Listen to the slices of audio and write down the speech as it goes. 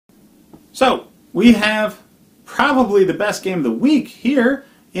So we have probably the best game of the week here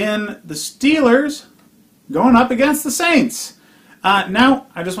in the Steelers going up against the Saints. Now,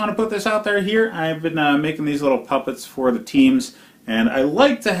 I just want to put this out there here. I've been making these little puppets for the teams, and I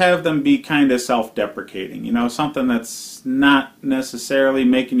like to have them be kind of self-deprecating. You know, something that's not necessarily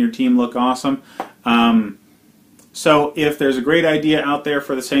making your team look awesome. So if there's a great idea out there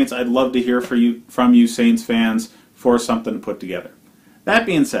for the Saints, I'd love to hear from you Saints fans for something to put together. That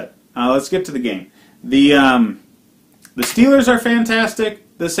being said, let's get to the game. The Steelers are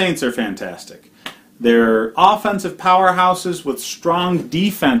fantastic. The Saints are fantastic. They're offensive powerhouses with strong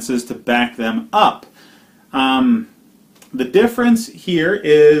defenses to back them up. The difference here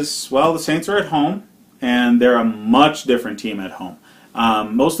is, well, the Saints are at home, and they're a much different team at home.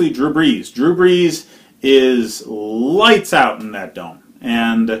 Mostly Drew Brees. Drew Brees is lights out in that dome,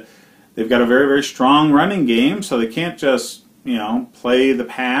 and they've got a very, very strong running game, so they can't just, you know, play the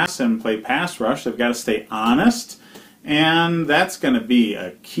pass and play pass rush. They've got to stay honest, and that's going to be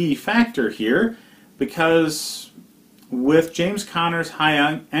a key factor here, because with James Conner's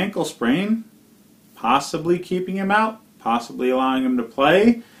high ankle sprain, possibly keeping him out, possibly allowing him to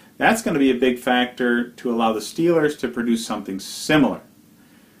play, that's going to be a big factor to allow the Steelers to produce something similar.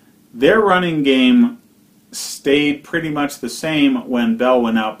 Their running game stayed pretty much the same when Bell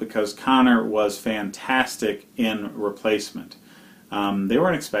went out because Conner was fantastic in replacement. They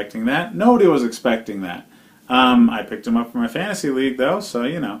weren't expecting that. Nobody was expecting that. I picked him up for my fantasy league, though, so,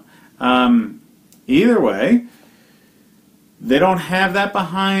 you know. Either way, they don't have that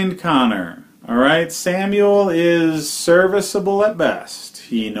behind Conner. All right, Samuel is serviceable at best.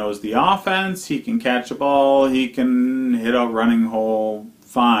 He knows the offense. He can catch a ball. He can hit a running hole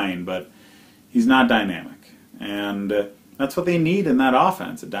fine, but he's not dynamic. And that's what they need in that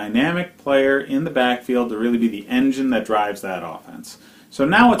offense, a dynamic player in the backfield to really be the engine that drives that offense. So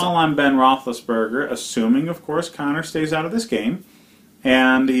now it's all on Ben Roethlisberger, assuming, of course, Conner stays out of this game.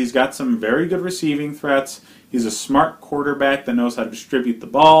 And he's got some very good receiving threats. He's a smart quarterback that knows how to distribute the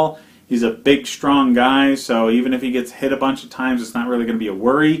ball. He's a big, strong guy, so even if he gets hit a bunch of times, it's not really going to be a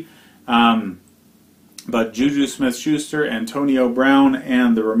worry. But Juju Smith-Schuster, Antonio Brown,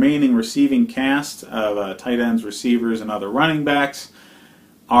 and the remaining receiving cast of tight ends, receivers, and other running backs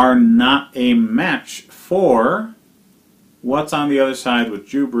are not a match for what's on the other side with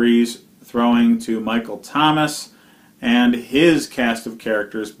Drew Brees throwing to Michael Thomas and his cast of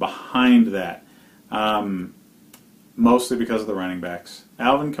characters behind that, mostly because of the running backs.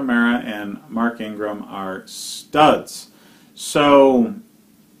 Alvin Kamara and Mark Ingram are studs. So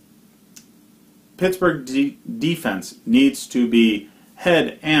Pittsburgh defense needs to be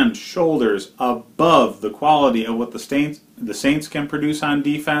head and shoulders above the quality of what the Saints can produce on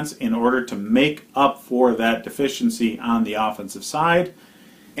defense in order to make up for that deficiency on the offensive side.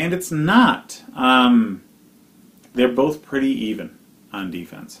 And it's not. They're both pretty even on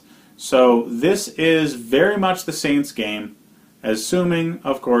defense. So this is very much the Saints game, assuming,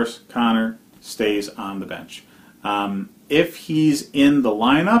 of course, Conner stays on the bench. If he's in the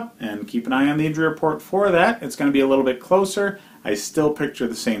lineup, and keep an eye on the injury report for that, it's going to be a little bit closer. I still picture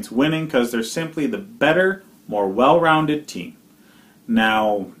the Saints winning because they're simply the better, more well-rounded team.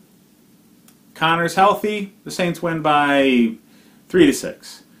 Now, Conner's healthy, the Saints win by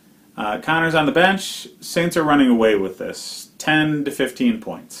 3-6. Conner's on the bench, Saints are running away with this, 10 to 15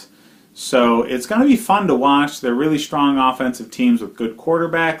 points. So it's going to be fun to watch. They're really strong offensive teams with good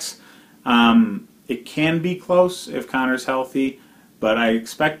quarterbacks. It can be close if Conner's healthy, but I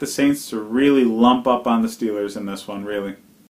expect the Saints to really lump up on the Steelers in this one, really.